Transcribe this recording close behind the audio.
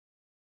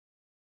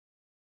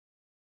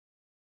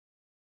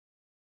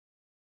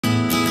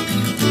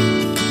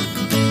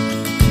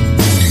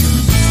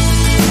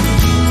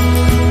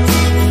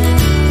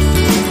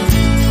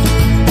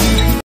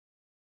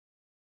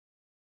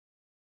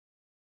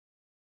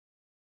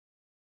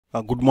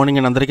Good morning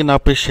అండి అందరికీ. నా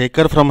పేరు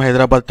Shekhar from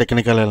Hyderabad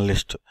technical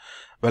analyst.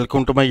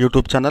 Welcome to my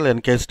YouTube channel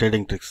NKS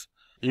trading tricks.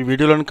 ఈ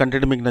వీడియోలోని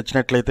కంటెంట్ మీకు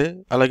నచ్చినట్లయితే,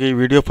 అలాగే ఈ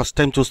వీడియో ఫస్ట్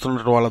టైం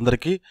చూస్తున్న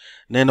వాళ్ళందరికీ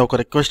నేను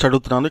ఒక రిక్వెస్ట్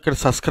అడుగుతున్నాను. ఇక్కడ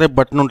సబ్స్క్రైబ్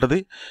బటన్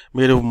ఉంటుంది.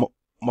 మీరు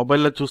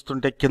మొబైల్లో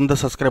చూస్తుంటే కింద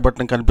సబ్స్క్రైబ్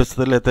బటన్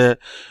కనిపిస్తుంది, లేకపోతే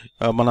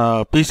మన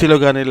పీసీలో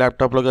కానీ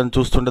ల్యాప్టాప్లో కానీ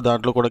చూస్తుంటే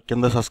దాంట్లో కూడా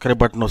కింద సబ్స్క్రైబ్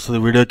బటన్ వస్తుంది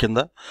వీడియో కింద.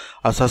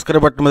 ఆ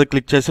సబ్స్క్రైబ్ బటన్ మీద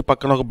క్లిక్ చేసి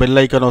పక్కన ఒక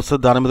బెల్ ఐకాన్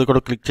వస్తుంది, దాని మీద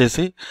కూడా క్లిక్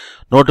చేసి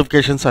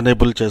నోటిఫికేషన్స్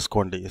అనేబుల్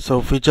చేసుకోండి.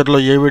 సో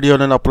ఫ్యూచర్లో ఏ వీడియో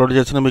నేను అప్లోడ్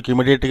చేసినా మీకు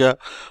ఇమీడియట్గా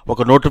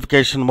ఒక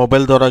నోటిఫికేషన్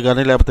మొబైల్ ద్వారా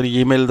కానీ లేకపోతే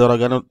ఈమెయిల్ ద్వారా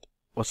కానీ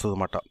వస్తుంది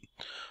అన్నమాట.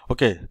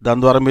 ఓకే,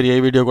 దాని ద్వారా మీరు ఏ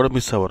వీడియో కూడా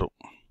మిస్ అవ్వరు.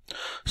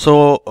 సో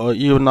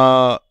ఈ నా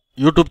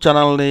యూట్యూబ్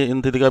ఛానల్ని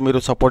ఇంత ఇదిగా మీరు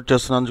సపోర్ట్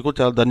చేస్తున్నందుకు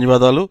చాలా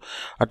ధన్యవాదాలు.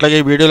 అట్లాగే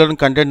ఈ వీడియోలోని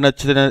కంటెంట్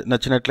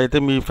నచ్చినట్లయితే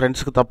మీ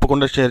ఫ్రెండ్స్కి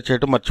తప్పకుండా షేర్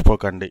చేయడం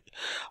మర్చిపోకండి.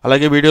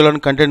 అలాగే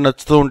వీడియోలోని కంటెంట్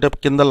నచ్చుతూ ఉంటే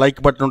కింద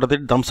లైక్ బటన్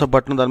ఉంటుంది, థమ్స్ అప్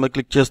బటన్, దాని మీద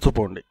క్లిక్ చేస్తూ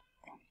పోండి.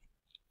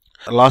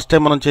 లాస్ట్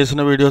టైం మనం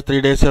చేసిన వీడియో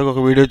 3 days ఒక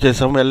వీడియో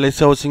చేసాము.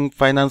 ఎల్ఐసి హౌసింగ్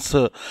ఫైనాన్స్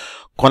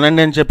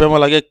కొనండి అని చెప్పాము,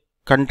 అలాగే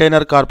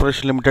కంటైనర్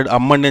కార్పొరేషన్ లిమిటెడ్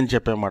అమ్మండి అని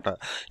చెప్పామన్నమాట.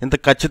 ఇంత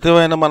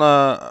ఖచ్చితమైన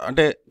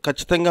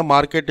ఖచ్చితంగా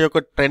మార్కెట్ యొక్క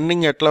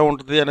ట్రెండింగ్ ఎట్లా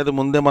ఉంటుంది అనేది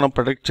ముందే మనం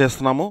ప్రెడిక్ట్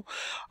చేస్తున్నాము.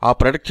 ఆ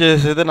ప్రెడిక్ట్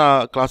చేసేది నా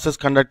క్లాసెస్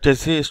కండక్ట్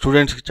చేసి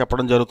స్టూడెంట్స్కి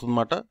చెప్పడం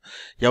జరుగుతుందన్నమాట.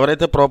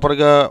 ఎవరైతే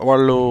ప్రాపర్గా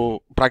వాళ్ళు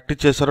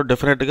ప్రాక్టీస్ చేశారో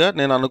డెఫినెట్గా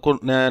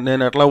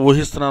నేను ఎట్లా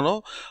ఊహిస్తున్నానో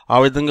ఆ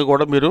విధంగా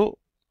కూడా మీరు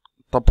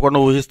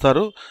తప్పకుండా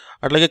ఊహిస్తారు.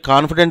 అట్లాగే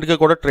కాన్ఫిడెంట్గా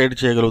కూడా ట్రేడ్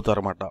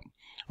చేయగలుగుతారు అన్నమాట.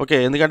 ఓకే,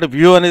 ఎందుకంటే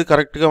వ్యూ అనేది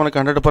కరెక్ట్గా మనకి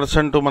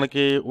 100%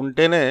 మనకి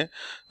ఉంటేనే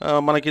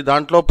మనకి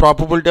దాంట్లో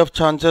ప్రాబబిలిటీ ఆఫ్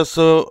ఛాన్సెస్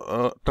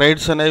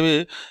ట్రేడ్స్ అనేవి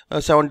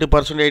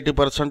 70%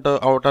 80%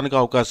 అవడానికి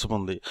అవకాశం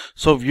ఉంది.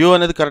 సో వ్యూ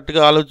అనేది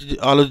కరెక్ట్గా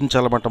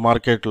ఆలోచించాలన్నమాట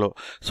మార్కెట్లో.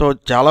 సో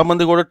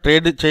చాలామంది కూడా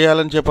ట్రేడ్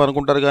చేయాలని చెప్పి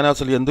అనుకుంటారు, కానీ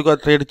అసలు ఎందుకు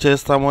ట్రేడ్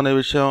చేస్తాము అనే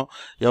విషయం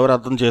ఎవరు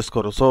అర్థం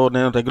చేసుకోరు. సో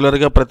నేను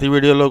రెగ్యులర్గా ప్రతి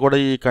వీడియోలో కూడా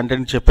ఈ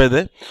కంటెంట్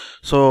చెప్పేదే.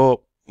 సో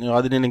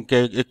అది నేను ఇంకా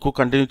ఎక్కువ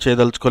కంటిన్యూ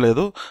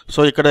చేయదలుచుకోలేదు. సో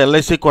ఇక్కడ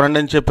ఎల్ఐసి కొనండి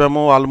అని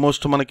చెప్పాము,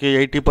 ఆల్మోస్ట్ మనకి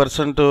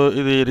 80%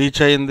 ఇది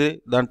రీచ్ అయింది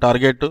దాని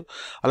టార్గెట్.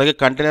 అలాగే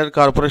కంటైనర్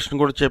కార్పొరేషన్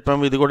కూడా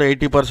చెప్పాము, ఇది కూడా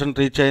 80%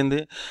 రీచ్ అయింది.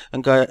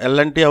 ఇంకా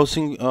ఎల్ఎన్టీ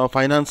హౌసింగ్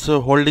ఫైనాన్స్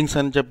హోల్డింగ్స్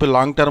అని చెప్పి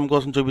లాంగ్ టర్మ్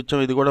కోసం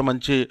చూపించాము, ఇది కూడా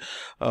మంచి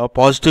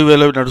పాజిటివ్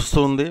వేలో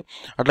నడుస్తుంది.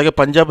 అట్లాగే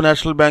పంజాబ్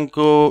నేషనల్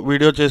బ్యాంకు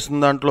వీడియో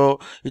చేసిన దాంట్లో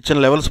ఇచ్చిన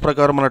లెవెల్స్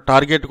ప్రకారం మన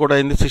టార్గెట్ కూడా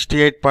అయింది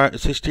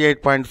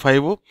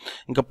 68.5,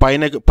 ఇంకా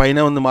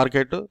పైనే ఉంది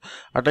మార్కెట్.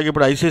 అట్లాగే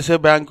ఇప్పుడు ఐసిఐసిఐ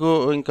బ్యాంకు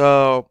ఇంకా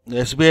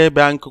ఎస్బీఐ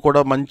బ్యాంకు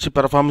కూడా మంచి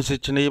పెర్ఫార్మెన్స్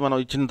ఇచ్చినాయి. మనం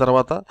ఇచ్చిన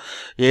తర్వాత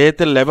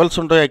ఏదైతే లెవెల్స్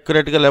ఉంటాయో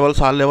అక్యురేట్గా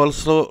లెవెల్స్, ఆ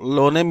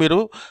లెవెల్స్లోనే మీరు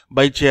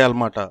బై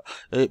చేయాలన్నమాట.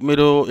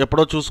 మీరు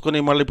ఎప్పుడో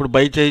చూసుకుని మళ్ళీ ఇప్పుడు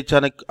బై చేయొచ్చు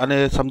అనే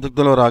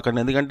సందిగ్ధంలో రాకండి.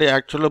 ఎందుకంటే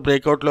యాక్చువల్గా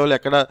బ్రేక్అవుట్ లెవెల్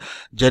ఎక్కడ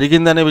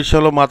జరిగిందనే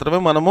విషయంలో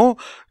మాత్రమే మనము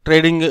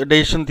ట్రేడింగ్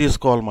డెసిషన్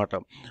తీసుకోవాలన్నమాట.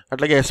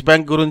 అట్లాగే ఎస్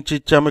బ్యాంక్ గురించి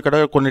ఇచ్చాము, ఇక్కడ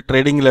కొన్ని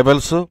ట్రేడింగ్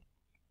లెవెల్స్.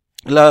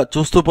 ఇలా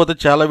చూస్తూ పోతే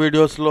చాలా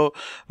వీడియోస్లో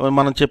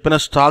మనం చెప్పిన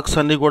స్టాక్స్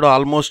అన్నీ కూడా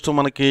ఆల్మోస్ట్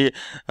మనకి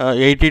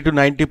 80 to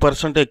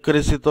 90%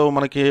 ఎక్యురసీతో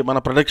మన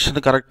ప్రొడక్షన్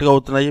కరెక్ట్గా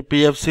అవుతున్నాయి.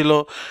 పిఎఫ్సిలో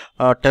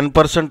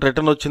 10%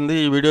 రిటర్న్ వచ్చింది.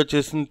 ఈ వీడియో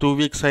చేసింది 2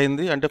 weeks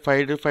అయింది, అంటే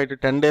 5 to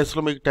 10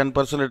 daysలో మీకు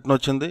 10% రిటర్న్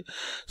వచ్చింది.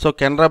 సో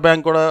కెనరా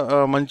బ్యాంక్ కూడా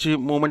మంచి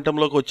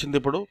మూమెంటంలోకి వచ్చింది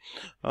ఇప్పుడు.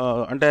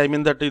 అంటే ఐ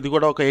మీన్ దట్ ఇది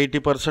కూడా ఒక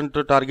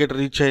 80% టార్గెట్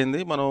రీచ్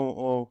అయింది. మనం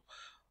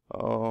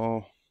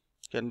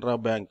కెనరా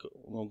బ్యాంక్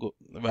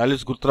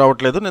వాల్యూస్ గుర్తు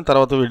రావట్లేదు, నేను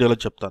తర్వాత వీడియోలో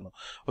చెప్తాను.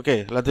 ఓకే,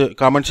 లేకపోతే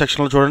కామెంట్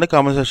సెక్షన్లో చూడండి,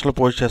 కామెంట్ సెక్షన్లో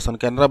పోస్ట్ చేస్తాను.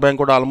 కెనరా బ్యాంక్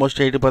కూడా ఆల్మోస్ట్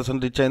 80%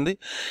 రీచ్ అయింది.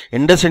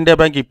 ఇండస్ ఇండియా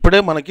బ్యాంక్ ఇప్పుడే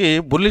మనకి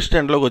బుల్లిష్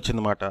ట్రెండ్లోకి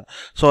వచ్చిందన్నమాట.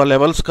 సో ఆ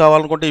లెవెల్స్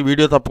కావాలనుకుంటే ఈ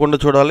వీడియో తప్పకుండా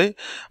చూడాలి.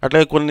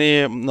 అట్లాగే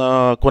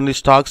కొన్ని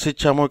స్టాక్స్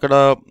ఇచ్చాము ఇక్కడ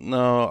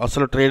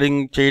అసలు ట్రేడింగ్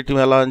చేయటం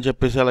ఎలా అని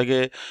చెప్పేసి.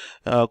 అలాగే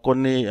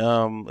కొన్ని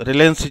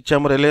రిలయన్స్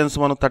ఇచ్చాము. రిలయన్స్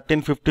మనం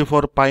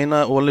 1354 పైన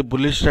ఓన్లీ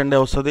బుల్లిష్ ట్రెండే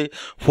వస్తుంది.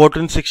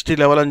 1460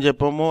 లెవెల్ అని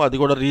చెప్పాము, అది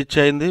కూడా రీచ్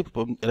అయింది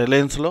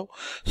రిలయన్స్లో.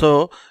 సో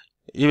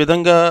ఈ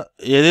విధంగా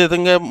ఏ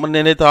విధంగా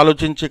నేనైతే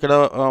ఆలోచించి ఇక్కడ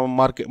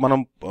మనం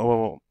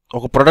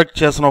ఒక ప్రొడక్ట్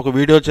చేస్తున్నాం, ఒక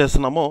వీడియో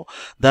చేస్తున్నామో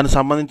దానికి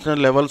సంబంధించిన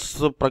లెవెల్స్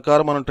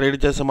ప్రకారం మనం ట్రేడ్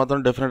చేస్తే మాత్రం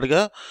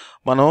డెఫినెట్గా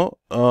మనం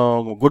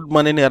గుడ్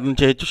మనీని ఎర్న్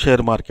చేయొచ్చు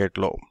షేర్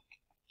మార్కెట్లో.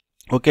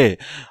 ఓకే,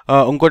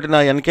 ఇంకోటి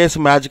నా ఎన్కేఎస్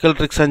మ్యాజికల్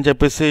ట్రిక్స్ అని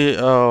చెప్పేసి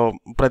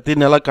ప్రతి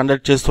నెల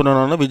కండక్ట్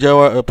చేస్తున్నాను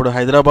ఇప్పుడు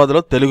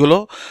హైదరాబాద్లో తెలుగులో.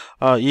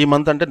 ఈ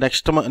మంత్ అంటే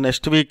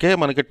నెక్స్ట్ వీకే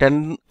మనకి 10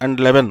 and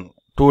 11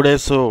 2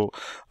 days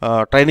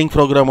ట్రైనింగ్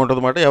ప్రోగ్రామ్ ఉంటుంది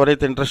అన్నమాట.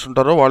 ఎవరైతే ఇంట్రెస్ట్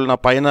ఉంటారో వాళ్ళు నా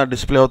పైన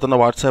డిస్ప్లే అవుతున్న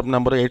వాట్సాప్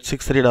నెంబర్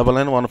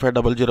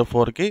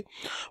 8639915004కి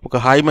ఒక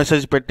హాయ్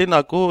మెసేజ్ పెట్టి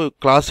నాకు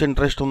క్లాస్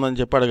ఇంట్రెస్ట్ ఉందని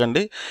చెప్పి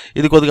అడగండి.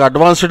 ఇది కొద్దిగా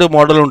అడ్వాన్స్డ్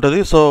మోడల్ ఉంటుంది.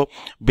 సో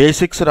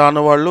బేసిక్స్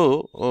రాని వాళ్ళు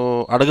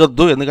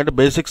అడగద్దు, ఎందుకంటే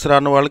బేసిక్స్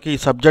రాని వాళ్ళకి ఈ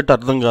సబ్జెక్ట్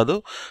అర్థం కాదు.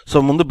 సో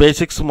ముందు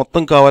బేసిక్స్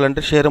మొత్తం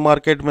కావాలంటే షేర్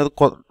మార్కెట్ మీద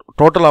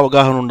టోటల్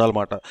అవగాహన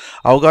ఉండాలన్నమాట.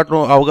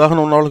 అవగాహన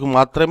ఉన్న వాళ్ళకి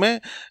మాత్రమే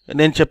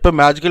నేను చెప్పే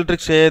మ్యాజికల్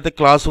ట్రిక్స్ ఏదైతే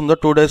క్లాస్ ఉందో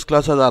 2 days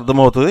క్లాస్ అది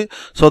అర్థమవుతుంది.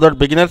 సో దట్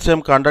బిగినర్స్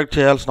ఏం కాంటాక్ట్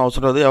చేయాల్సిన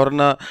అవసరం లేదు.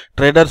 ఎవరైనా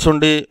ట్రేడర్స్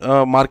ఉండి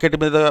మార్కెట్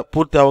మీద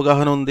పూర్తి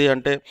అవగాహన ఉంది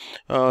అంటే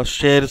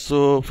shares,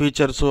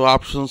 features,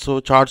 options,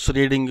 charts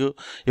reading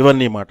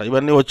ఇవన్నీ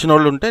వచ్చిన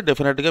వాళ్ళు ఉంటే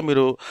డెఫినెట్గా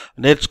మీరు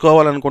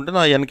నేర్చుకోవాలనుకుంటే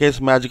నా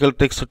NKS magical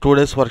tricks 2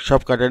 days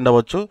వర్క్షాప్కి attend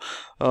అవ్వచ్చు.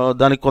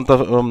 దానికి కొంత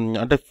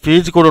అంటే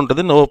ఫీజు కూడా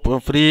ఉంటుంది, నో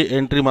ఫ్రీ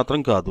ఎంట్రీ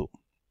మాత్రం కాదు.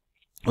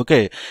 ఓకే,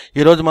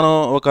 ఈరోజు మనం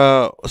ఒక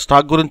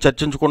స్టాక్ గురించి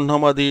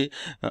చర్చించుకుంటున్నాము. అది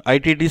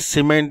ఐటీడీ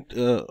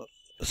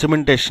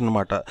సిమెంటేషన్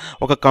అనమాట.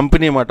 ఒక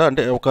కంపెనీ అన్నమాట,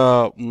 అంటే ఒక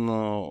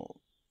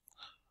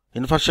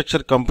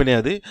ఇన్ఫ్రాస్ట్రక్చర్ కంపెనీ.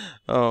 అది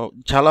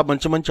చాలా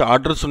మంచి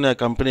ఆర్డర్స్ ఉన్నాయి ఆ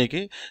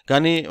కంపెనీకి.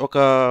 కానీ ఒక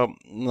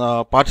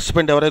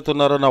పార్టిసిపెంట్ ఎవరైతే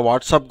ఉన్నారో, నా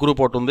వాట్సాప్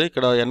గ్రూప్ ఒకటి ఉంది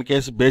ఇక్కడ,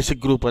 ఎన్కేఎస్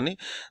బేసిక్ గ్రూప్ అని.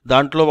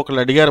 దాంట్లో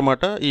ఒకళ్ళు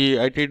అడిగారన్నమాట ఈ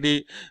ఐటీడీ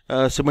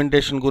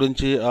సిమెంటేషన్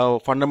గురించి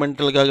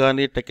ఫండమెంటల్గా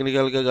కానీ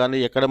టెక్నికల్గా కానీ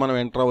ఎక్కడ మనం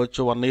ఎంటర్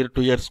అవ్వచ్చు 1 year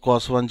 2 years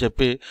కోసం అని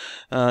చెప్పి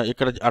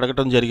ఇక్కడ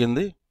అడగటం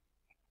జరిగింది.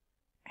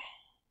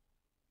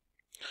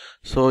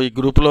 సో ఈ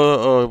గ్రూప్లో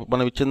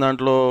మనం ఇచ్చిన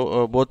దాంట్లో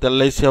both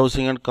LIC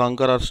housing and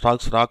conquer are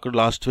stocks rock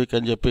last week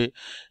అని చెప్పి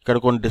ఇక్కడ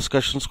కొన్ని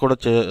డిస్కషన్స్ కూడా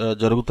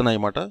జరుగుతున్నాయి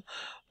అన్నమాట.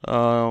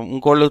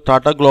 ఇంకోళ్ళు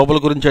టాటా గ్లోబల్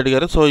గురించి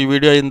అడిగారు. సో ఈ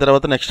వీడియో అయిన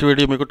తర్వాత నెక్స్ట్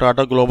వీడియో మీకు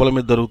టాటా గ్లోబల్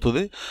మీద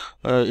దొరుకుతుంది.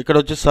 ఇక్కడ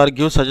వచ్చేసి sir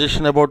give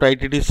suggestion about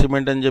ITD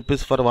cement అని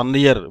చెప్పేసి for 1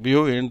 year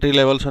view entry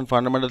levels and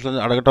fundamentals అని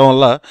అడగటం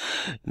వల్ల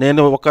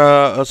నేను ఒక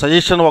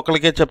సజెషన్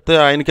ఒకరికే చెప్తే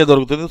ఆయనకే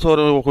దొరుకుతుంది. సో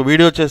ఒక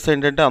వీడియో చేస్తే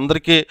ఏంటంటే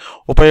అందరికీ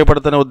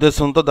ఉపయోగపడుతున్న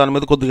ఉద్దేశంతో దాని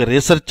మీద కొద్దిగా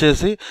రీసెర్చ్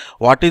చేసి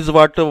what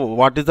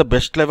is the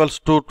best levels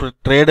to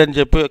trade అని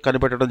చెప్పి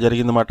కనిపెట్టడం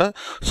జరిగిందన్నమాట.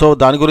 సో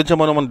దాని గురించి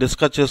మనం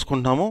డిస్కస్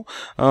చేసుకుంటున్నాము.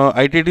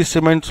 ఐటీడీ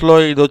సిమెంట్స్లో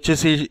ఇది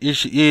వచ్చేసి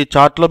ఈ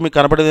చార్ట్లో మీకు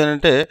కనపడేది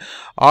ఏంటంటే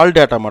ఆల్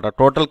డేటా అన్నమాట.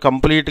 టోటల్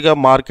కంప్లీట్గా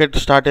మార్కెట్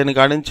స్టార్ట్ అయిన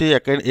కాడి నుంచి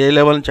ఏ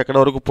లెవెల్ నుంచి ఎక్కడ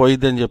వరకు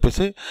పోయిద్ది అని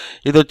చెప్పేసి.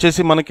 ఇది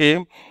వచ్చేసి మనకి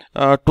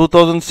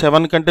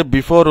 2007 కంటే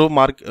బిఫోర్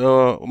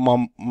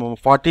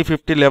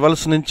 40-50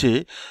 లెవెల్స్ నుంచి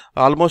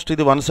ఆల్మోస్ట్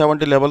ఇది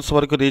 170 లెవెల్స్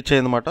వరకు రీచ్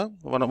అయిందన్నమాట.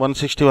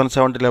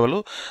 160-170 లెవెల్.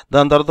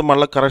 దాని తర్వాత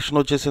మళ్ళీ కరెక్షన్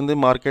వచ్చేసింది,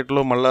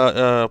 మార్కెట్లో మళ్ళీ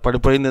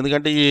పడిపోయింది.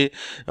 ఎందుకంటే ఈ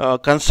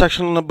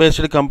కన్స్ట్రక్షన్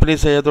బేస్డ్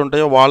కంపెనీస్ ఏదైతే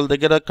ఉంటాయో వాళ్ళ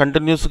దగ్గర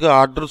కంటిన్యూస్గా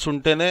ఆర్డర్స్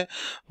ఉంటేనే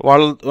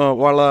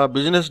వాళ్ళ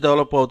బిజినెస్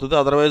డెవలప్ అవుతుంది.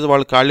 అదర్వైజ్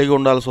వాళ్ళు ఖాళీగా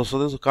ఉండాల్సి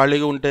వస్తుంది. సో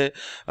ఖాళీగా ఉంటే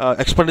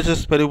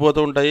ఎక్స్పెండిచర్స్ పెరిగిపోతూ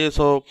ఉంటాయి.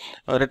 సో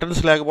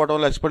రిటర్న్స్ లేకపోవడం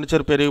వల్ల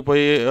ఎక్స్పెండిచర్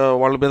పెరిగిపోయి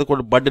వాళ్ళ మీద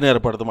కూడా బడ్డీని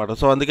ఏర్పడుతుందన్నమాట.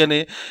 సో అందుకని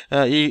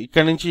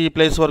ఇక్కడ నుంచి ఈ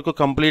ప్లేస్ వరకు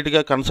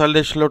కంప్లీట్గా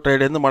కన్సాలిడేషన్లో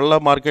ట్రేడ్ అయింది. మళ్ళీ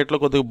మార్కెట్లో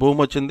కొద్దిగా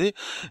బూమ్ వచ్చింది.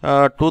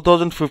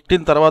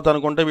 2015 తర్వాత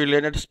అనుకుంటే వీళ్ళు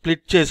ఏంటంటే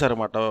స్ప్లిట్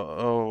చేశారన్నమాట.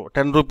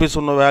 10 రూపీస్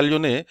ఉన్న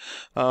వాల్యూని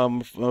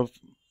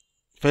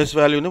ఫేస్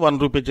వాల్యూని 1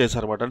 రూపీ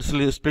చేశారన్నమాట. అంటే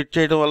స్ప్లిట్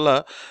చేయడం వల్ల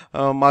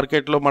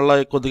మార్కెట్లో మళ్ళీ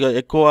కొద్దిగా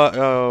ఎక్కువ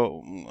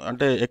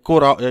అంటే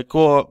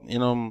ఎక్కువ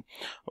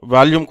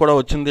వాల్యూమ్ కూడా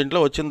వచ్చింది.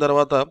 దీంట్లో వచ్చిన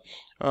తర్వాత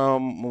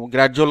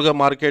గ్రాడ్యువల్గా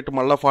మార్కెట్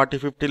మళ్ళీ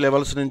 40-50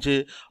 లెవెల్స్ నుంచి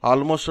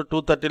ఆల్మోస్ట్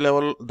 230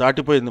 లెవెల్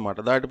దాటిపోయింది అన్నమాట.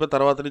 దాటిపోయిన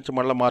తర్వాత నుంచి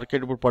మళ్ళీ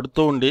మార్కెట్ ఇప్పుడు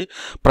పడుతూ ఉండి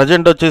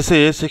ప్రజెంట్ వచ్చేసి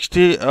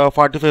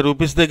 60-45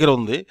 రూపీస్ దగ్గర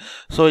ఉంది.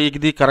 సో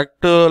ఇది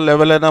కరెక్ట్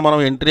లెవెల్ అయినా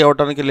మనం ఎంట్రీ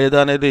అవ్వడానికి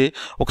లేదా అనేది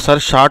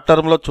ఒకసారి షార్ట్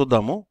టర్మ్లో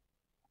చూద్దాము.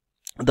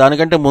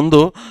 దానికంటే ముందు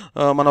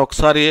మనం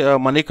ఒకసారి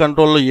మనీ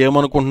కంట్రోల్లో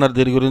ఏమనుకుంటున్నారు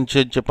దీని గురించి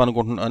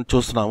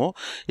చూస్తున్నాము.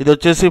 ఇది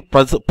వచ్చేసి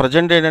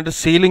ప్రజెంట్ ఏంటంటే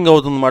సీలింగ్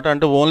అవుతుందన్నమాట.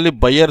 అంటే ఓన్లీ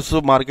బయ్యర్స్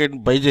మార్కెట్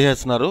బై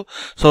చేసేస్తున్నారు.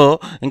 సో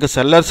ఇంకా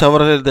సెల్లర్స్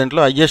ఎవరు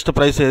దేంట్లో హయ్యెస్ట్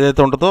ప్రైస్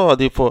ఏదైతే ఉంటుందో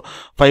అది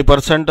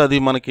 5% అది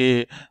మనకి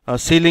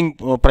సీలింగ్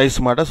ప్రైస్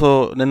అన్నమాట. సో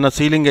నిన్న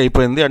సీలింగ్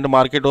అయిపోయింది. అంటే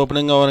మార్కెట్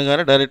ఓపెనింగ్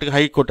అవ్వగానే డైరెక్ట్గా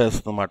హై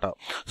కొట్టేస్తుంది అన్నమాట.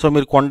 సో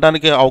మీరు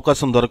కొనడానికి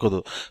అవకాశం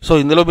దొరకదు. సో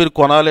ఇందులో మీరు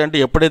కొనాలి అంటే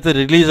ఎప్పుడైతే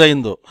రిలీజ్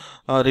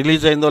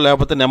అయిందో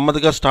లేకపోతే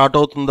నెమ్మదిగా స్టార్ట్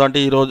అవుతుందో, అంటే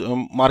ఈరోజు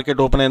మార్కెట్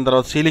ఓపెన్ అయిన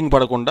తర్వాత సీలింగ్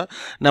పడకుండా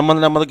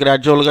నెమ్మది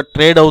గ్రాడ్యువల్గా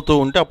ట్రేడ్ అవుతూ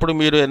ఉంటే అప్పుడు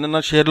మీరు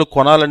ఎన్నైనా షేర్లు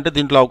కొనాలంటే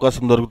దీంట్లో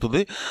అవకాశం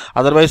దొరుకుతుంది.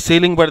 అదర్వైజ్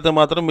సీలింగ్ పడితే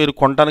మాత్రం మీరు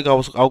కొనడానికి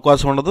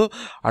అవకాశం ఉండదు.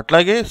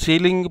 అట్లాగే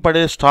సీలింగ్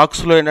పడే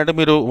స్టాక్స్లో ఏంటంటే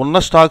మీరు ఉన్న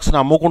స్టాక్స్ని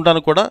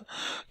అమ్ముకుంటానికి కూడా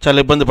చాలా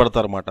ఇబ్బంది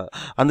పడతారన్నమాట.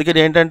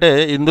 అందుకని ఏంటంటే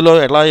ఇందులో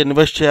ఎలా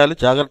ఇన్వెస్ట్ చేయాలి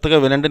జాగ్రత్తగా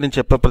వినండి. నేను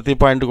చెప్పే ప్రతి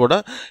పాయింట్ కూడా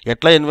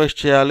ఎట్లా ఇన్వెస్ట్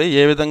చేయాలి,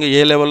 ఏ విధంగా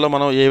ఏ లెవెల్లో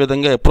మనం ఏ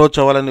విధంగా అప్రోచ్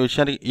అవ్వాలనే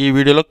విషయాన్ని ఈ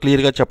వీడియోలో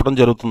క్లియర్గా చెప్పడం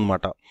జరుగుతుందన్నమాట.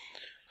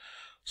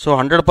 సో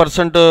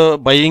 100%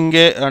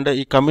 బయింగే, అంటే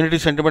ఈ కమ్యూనిటీ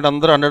సెంటిమెంట్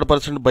అందరూ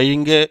 100%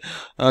 బయింగే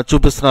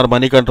చూపిస్తున్నారు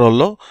మనీ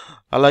కంట్రోల్లో.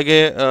 అలాగే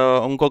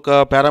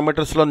ఇంకొక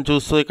పారామీటర్స్లో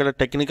చూస్తూ ఇక్కడ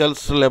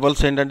టెక్నికల్స్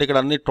లెవెల్స్ ఏంటంటే ఇక్కడ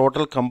అన్ని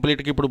టోటల్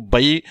కంప్లీట్గా ఇప్పుడు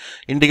బై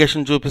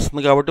ఇండికేషన్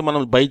చూపిస్తుంది. కాబట్టి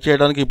మనం బై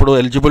చేయడానికి ఇప్పుడు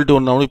ఎలిజిబిలిటీ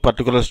ఉన్నాము ఈ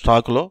పర్టికులర్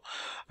స్టాక్లో.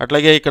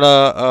 అట్లాగే ఇక్కడ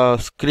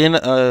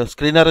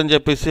స్క్రీనర్ అని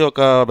చెప్పేసి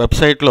ఒక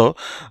వెబ్సైట్లో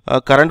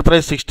కరెంట్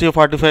ప్రైస్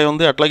 60.45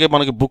 ఉంది. అట్లాగే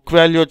మనకి బుక్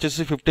వాల్యూ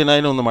వచ్చేసి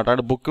 59 ఉందన్నమాట.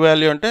 అంటే బుక్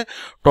వాల్యూ అంటే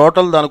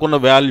టోటల్ దానికి ఉన్న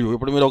వాల్యూ.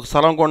 ఇప్పుడు మీరు ఒక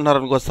స్థలం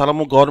కొంటున్నారనుకో,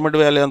 స్థలము గవర్నమెంట్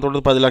వాల్యూ ఎంత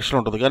ఉంటుంది, 10 లక్షలు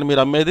ఉంటుంది. కానీ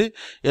మీరు అమ్మేది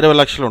 20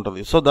 లక్షలు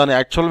ఉంటుంది. సో దాని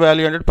యాక్చువల్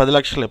వాల్యూ అంటే 10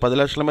 లక్షలే. 10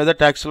 లక్షల మీదే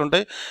ట్యాక్స్లు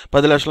ఉంటాయి,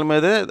 10 లక్షల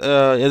మీదే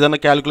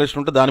ఏదైనా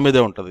క్యాలిక్యులేషన్ ఉంటే దాని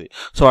మీదే ఉంటుంది.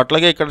 సో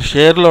అట్లాగే ఇక్కడ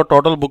షేర్లో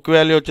టోటల్ బుక్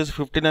వాల్యూ వచ్చేసి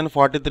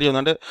 59.43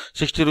 ఉంది. అంటే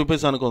 60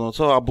 రూపీస్ అనుకుందాం.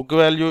 సో ఆ బుక్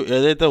వాల్యూ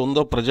ఏదైతే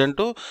ఉందో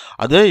ప్రజెంట్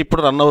అదే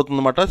ఇప్పుడు రన్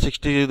అవుతుందన్నమాట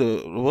 60.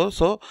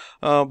 సో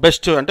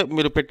బెస్ట్ అంటే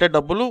మీరు పెట్టే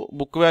డబ్బులు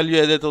బుక్ వాల్యూ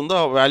ఏదైతే ఉందో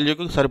ఆ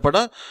వాల్యూకి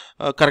సరిపడా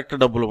కరెక్ట్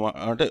డబ్బులు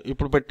అంటే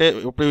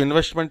ఇప్పుడు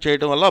ఇన్వెస్ట్మెంట్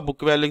చేయడం వల్ల ఆ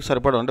బుక్ వాల్యూకి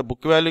సరిపడా అంటే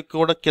బుక్ వాల్యూకి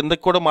కూడా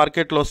కిందకి కూడా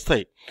మార్కెట్లో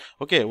వస్తాయి.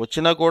 ఓకే,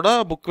 వచ్చినా కూడా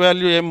బుక్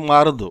వాల్యూ ఏం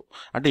మారదు,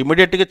 అంటే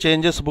ఇమీడియట్గా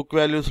చేంజెస్ బుక్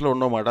వాల్యూస్లో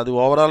ఉండవన్నమాట. అది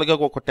ఓవరాల్గా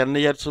ఒక 10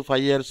 years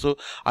 5 years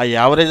ఆ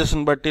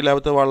యావరేజెస్ని బట్టి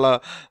లేకపోతే వాళ్ళ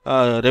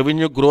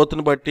రెవెన్యూ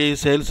గ్రోత్ని బట్టి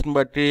సేల్స్ని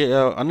బట్టి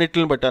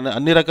అన్నిటిని బట్టి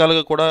అన్ని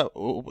రకాలుగా కూడా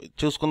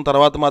చూసుకున్న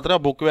తర్వాత మాత్రం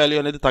ఆ బుక్ వాల్యూ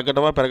అనేది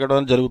తగ్గడమా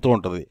పెరగడం జరుగుతూ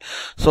ఉంటుంది.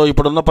 సో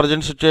ఇప్పుడున్న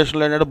ప్రజెంట్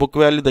సిచ్యువేషన్లో ఏంటంటే బుక్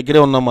వాల్యూ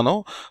దగ్గరే ఉన్నాం మనం.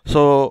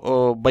 సో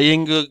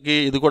బయ్యింగ్కి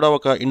ఇది కూడా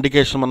ఒక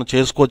ఇండికేషన్ మనం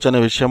చేసుకోవచ్చు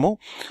అనే విషయము.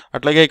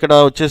 అట్లాగే ఇక్కడ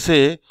వచ్చేసి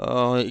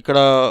ఇక్కడ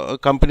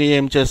కంపెనీ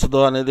ఏం చేస్తుందో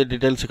అనేది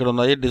డీటెయిల్స్ ఇక్కడ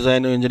ఉన్నాయి.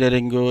 డిజైన్,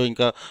 ఇంజనీరింగ్,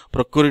 ఇంకా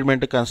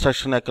procurement,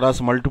 construction across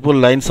multiple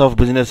lines of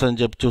business అని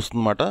చెప్పి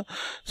చూస్తుందన్నమాట.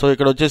 సో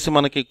ఇక్కడ వచ్చేసి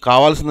మనకి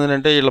కావాల్సింది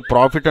ఏంటంటే ఇలా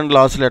ప్రాఫిట్ అండ్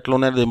లాస్లు ఎట్లా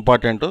ఉన్నాయి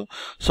ఇంపార్టెంట్.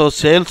 సో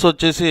సేల్స్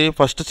వచ్చేసి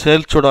ఫస్ట్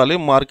సేల్స్ చూడాలి,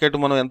 మార్కెట్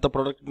మనం ఎంత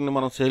ప్రోడక్ట్ని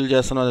మనం సేల్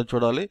చేస్తున్నాం అనేది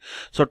చూడాలి.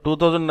 సో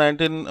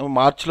 2019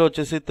 మార్చ్లో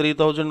వచ్చేసి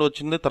 3000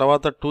 వచ్చింది,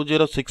 తర్వాత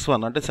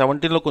 2061 అంటే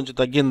 17లో కొంచెం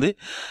తగ్గింది,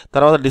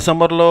 తర్వాత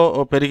డిసెంబర్లో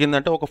పెరిగింది.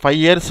 అంటే ఒక 5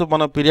 years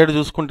మన పీరియడ్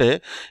చూసుకుంటే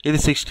ఇది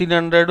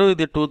 1600,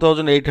 ఇది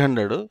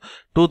 2800,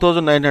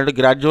 2900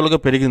 గ్రాడ్యువల్గా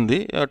పెరిగింది.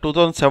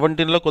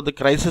 2017లో కొద్ది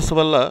క్రైసిస్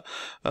వల్ల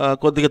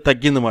కొద్దిగా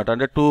తగ్గింది అన్నమాట,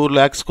 అంటే 2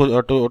 lakhs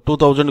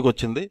 2000కి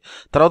వచ్చింది,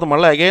 తర్వాత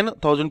మళ్ళీ అగైన్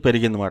 1000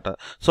 పెరిగింది అన్నమాట.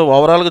 సో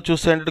ఓవరాల్గా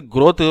చూస్తే ఏంటంటే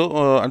గ్రోత్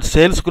అంటే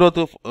సేల్స్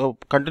గ్రోత్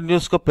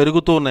కంటిన్యూస్గా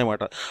పెరుగుతూ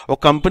ఉన్నాయన్నమాట. ఒక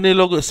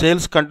కంపెనీలో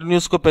సేల్స్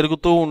కంటిన్యూస్గా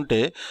పెరుగుతూ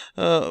ఉంటే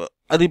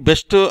అది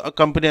బెస్ట్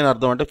కంపెనీ అని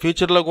అర్థం. అంటే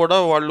ఫ్యూచర్లో కూడా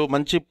వాళ్ళు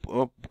మంచి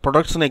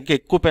ప్రొడక్ట్స్ని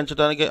ఎక్కువ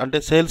పెంచడానికి అంటే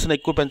సేల్స్ని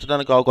ఎక్కువ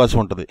పెంచడానికి అవకాశం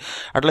ఉంటుంది.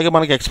 అట్లాగే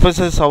మనకి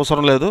ఎక్స్పెన్సెస్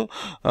అవసరం లేదు,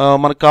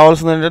 మనకు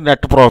కావాల్సింది ఏంటంటే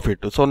net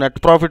profit. So net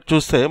profit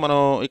చూస్తే మనం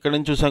ఇక్కడ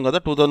నుంచి చూసాం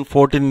కదా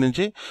 2014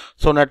 నుంచి.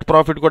 సో నెట్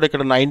ప్రాఫిట్ కూడా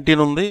ఇక్కడ 19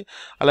 ఉంది.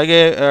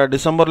 అలాగే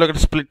డిసెంబర్లో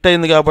ఇక్కడ స్ప్లిట్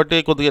అయింది కాబట్టి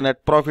కొద్దిగా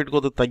నెట్ ప్రాఫిట్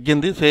కొద్దిగా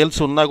తగ్గింది,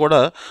 సేల్స్ ఉన్నా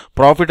కూడా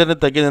ప్రాఫిట్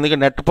అనేది తగ్గింది.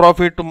 ఎందుకంటే నెట్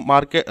ప్రాఫిట్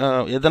మార్కెట్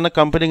ఏదైనా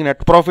కంపెనీకి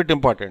నెట్ ప్రాఫిట్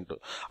ఇంపార్టెంట్.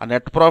 ఆ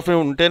నెట్ ప్రాఫిట్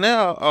ఉంటేనే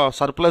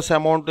సర్ప్లస్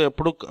అమౌంట్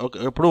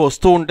ఎప్పుడు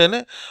వస్తూ ఉంటేనే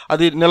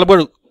అది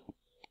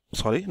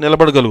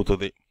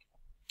నిలబడగలుగుతుంది.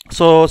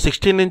 సో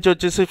 16 నుంచి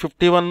వచ్చేసి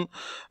 51,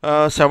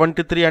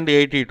 73 అండ్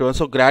 82.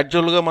 సో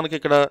గ్రాడ్యువల్గా మనకి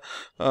ఇక్కడ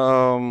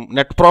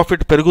నెట్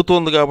ప్రాఫిట్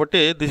పెరుగుతుంది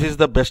కాబట్టి this is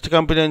the best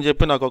company అని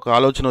చెప్పి నాకు ఒక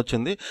ఆలోచన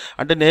వచ్చింది.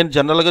 అంటే నేను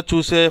జనరల్గా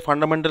చూసే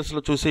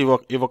ఫండమెంటల్స్లో చూసి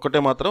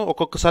ఇవొక్కటే మాత్రం,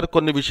 ఒక్కొక్కసారి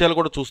కొన్ని విషయాలు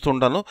కూడా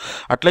చూస్తుంటాను.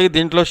 అట్లాగే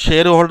దీంట్లో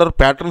షేర్ హోల్డర్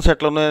ప్యాటర్న్స్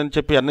ఎట్లా ఉన్నాయని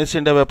చెప్పి ఎన్ఎస్సి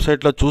ఇండియా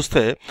వెబ్సైట్లో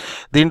చూస్తే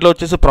దీంట్లో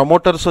వచ్చేసి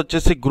ప్రమోటర్స్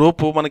వచ్చేసి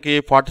గ్రూపు మనకి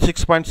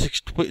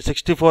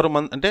 46.64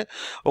 మంది, అంటే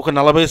ఒక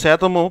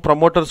 40%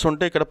 ప్రమోటర్స్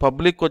ఉంటే ఇక్కడ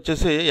పబ్లిక్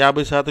వచ్చేసి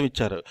 50%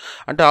 ఇచ్చారు.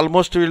 అంటే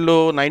ఆల్మోస్ట్ వీళ్ళు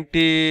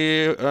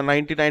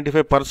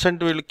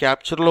 90-95% వీళ్ళు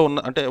క్యాప్చర్లో ఉన్న,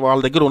 అంటే వాళ్ళ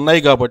దగ్గర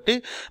ఉన్నాయి కాబట్టి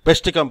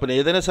బెస్ట్ కంపెనీ.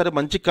 ఏదైనా సరే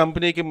మంచి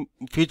కంపెనీకి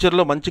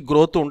ఫ్యూచర్లో మంచి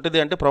గ్రోత్ ఉంటుంది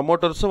అంటే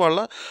ప్రమోటర్స్ వాళ్ళ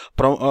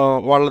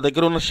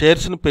దగ్గర ఉన్న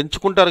షేర్స్ని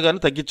పెంచుకుంటారు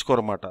కానీ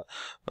తగ్గించుకోరు అన్నమాట.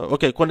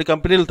 ఓకే, కొన్ని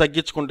కంపెనీలు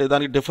తగ్గించుకుంటే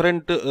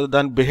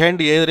దాని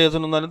బిహైండ్ ఏ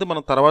రీజన్ ఉందనేది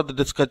మనం తర్వాత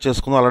డిస్కస్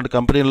చేసుకుందాం అలాంటి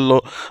కంపెనీల్లో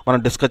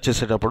మనం డిస్కస్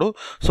చేసేటప్పుడు.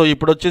 సో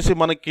ఇప్పుడు వచ్చేసి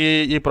మనకి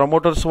ఈ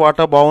ప్రమోటర్స్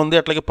వాటా బాగుంది,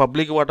 అట్లాగే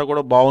పబ్లిక్ వాటా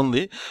కూడా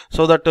బాగుంది.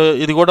 సో దట్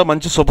ఇది కూడా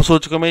మంచి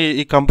శుభసూచకమే.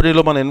 ఈ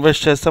కంపెనీలో మనం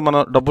ఇన్వెస్ట్ చేస్తే మన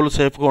డబ్బులు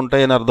సేఫ్గా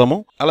ఉంటాయని అర్థము.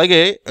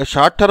 అలాగే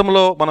షార్ట్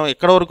టర్మ్లో మనం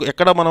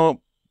ఎక్కడ మనం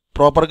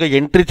ప్రాపర్గా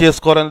ఎంట్రీ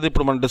చేసుకోవాలనేది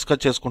ఇప్పుడు మనం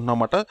డిస్కస్ చేసుకుంటున్నాం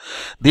అన్నమాట.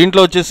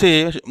 దీంట్లో వచ్చేసి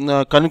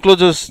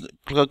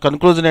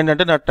కన్క్లూజన్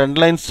ఏంటంటే నా ట్రెండ్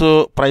లైన్స్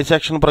ప్రైస్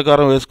యాక్షన్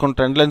ప్రకారం వేసుకున్న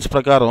ట్రెండ్ లైన్స్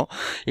ప్రకారం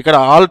ఇక్కడ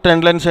ఆల్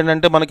ట్రెండ్ లైన్స్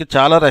ఏంటంటే మనకి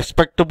చాలా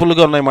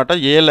రెస్పెక్టబుల్గా ఉన్నాయన్నమాట.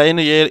 ఏ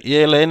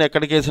లైన్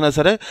ఎక్కడికి వేసినా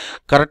సరే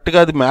కరెక్ట్గా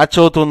అది మ్యాచ్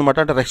అవుతుంది అన్నమాట,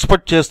 అంటే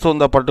రెస్పెక్ట్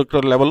చేస్తుంది ఆ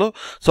పర్టికులర్ లెవెల్.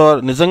 సో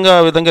నిజంగా ఆ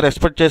విధంగా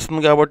రెస్పెక్ట్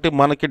చేస్తుంది కాబట్టి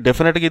మనకి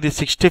డెఫినెట్గా ఇది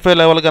 65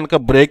 లెవెల్ కనుక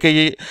బ్రేక్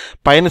అయ్యి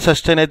పైన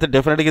సస్టైన్ అయితే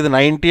డెఫినెట్గా ఇది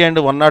 90 and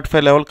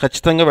 105 లెవెల్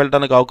ఖచ్చితంగా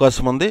వెళ్ళడానికి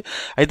అవకాశం ఉంది.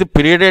 అయితే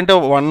పీరియడ్ అంటే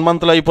 1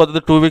 monthలో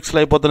అయిపోతుంది, 2 weeksలో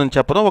అయిపోతుంది అని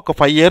చెప్పను. ఒక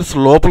 5 years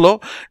లోపల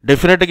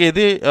డెఫినెట్గా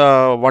ఇది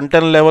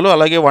 110 లెవెల్,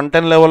 అలాగే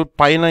 110 లెవెల్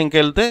పైన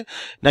ఇంకెళ్తే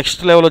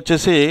నెక్స్ట్ లెవెల్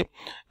వచ్చేసి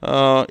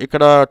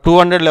ఇక్కడ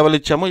 200 లెవెల్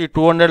ఇచ్చాము. ఈ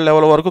 200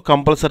 లెవెల్ వరకు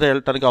కంపల్సరీ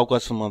వెళ్ళడానికి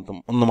అవకాశం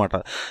ఉందన్నమాట.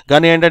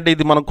 కానీ ఏంటంటే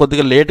ఇది మనం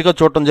కొద్దిగా లేట్గా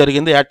చూడటం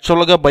జరిగింది.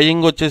 యాక్చువల్గా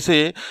బయింగ్ వచ్చేసి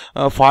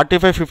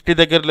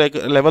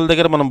 45-50 లెవెల్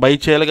దగ్గర మనం బై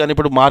చేయాలి, కానీ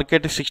ఇప్పుడు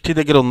మార్కెట్ 60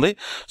 దగ్గర ఉంది.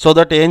 సో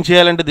దట్ ఏం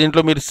చేయాలంటే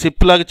దీంట్లో మీరు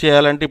సిప్ లాగా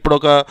చేయాలంటే ఇప్పుడు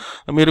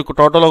మీరు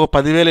టోటల్ ఒక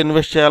 10,000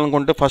 ఇన్వెస్ట్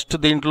చేయాలనుకుంటే ఫస్ట్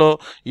దీంట్లో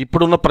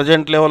ఇప్పుడున్న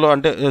ప్రజెంట్ లెవెల్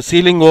అంటే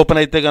సీలింగ్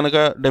ఓపెన్ అయితే కనుక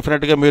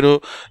డెఫినెట్గా మీరు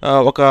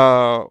ఒక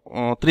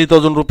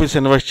 3,000 రూపీస్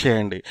ఇన్వెస్ట్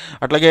చేయండి.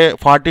 అట్లాగే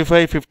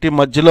 45-50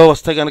 మధ్యలో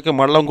వస్తే కనుక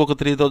మళ్ళీ ఇంకొక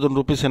 3,000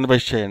 రూపీస్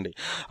ఇన్వెస్ట్ చేయండి.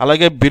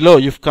 అలాగే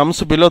if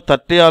comes below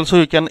 30 also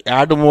you can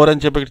add more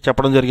అని చెప్పి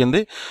చెప్పడం జరిగింది.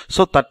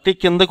 సో 30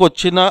 కిందకు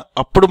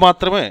అప్పుడు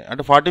మాత్రమే,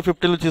 అంటే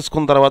 40-50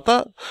 తీసుకున్న తర్వాత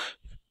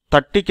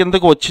 30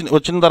 కిందకు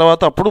వచ్చిన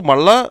తర్వాత అప్పుడు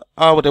మళ్ళీ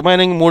ఆ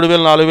రిమైనింగ్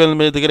 3,000-4,000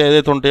 మీ దగ్గర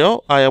ఏదైతే ఉంటాయో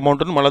ఆ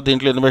అమౌంట్ని మళ్ళీ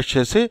దీంట్లో ఇన్వెస్ట్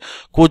చేసి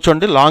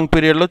కూర్చోండి. లాంగ్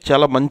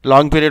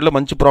పీరియడ్లో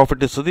మంచి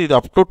ప్రాఫిట్ ఇస్తుంది. ఇది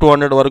అప్ టు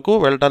 200 వరకు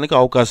వెళ్ళడానికి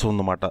అవకాశం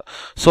ఉందన్నమాట.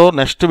 సో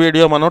నెక్స్ట్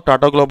వీడియో మనం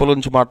టాటా గ్లోబల్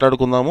గురించి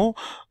మాట్లాడుకుందాము.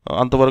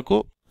 అంతవరకు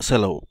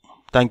సెలవు.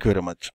 Thank you very much.